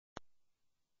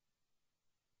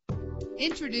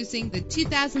Introducing the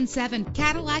 2007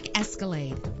 Cadillac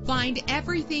Escalade. Find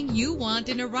everything you want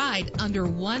in a ride under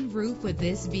one roof with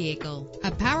this vehicle.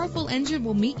 A powerful engine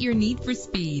will meet your need for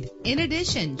speed. In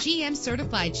addition, GM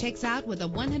Certified checks out with a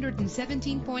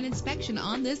 117-point inspection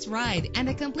on this ride and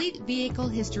a complete vehicle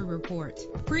history report.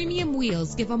 Premium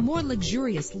wheels give a more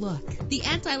luxurious look. The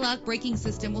anti-lock braking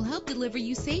system will help deliver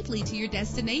you safely to your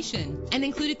destination. An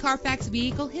included Carfax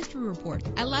vehicle history report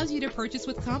allows you to purchase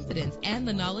with confidence and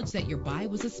the knowledge that your buy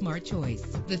was a smart choice.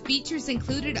 The features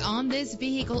included on this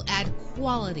vehicle add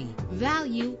quality,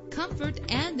 value, comfort,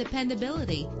 and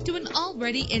dependability to an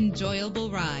already enjoyable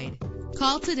ride.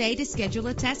 Call today to schedule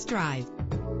a test drive.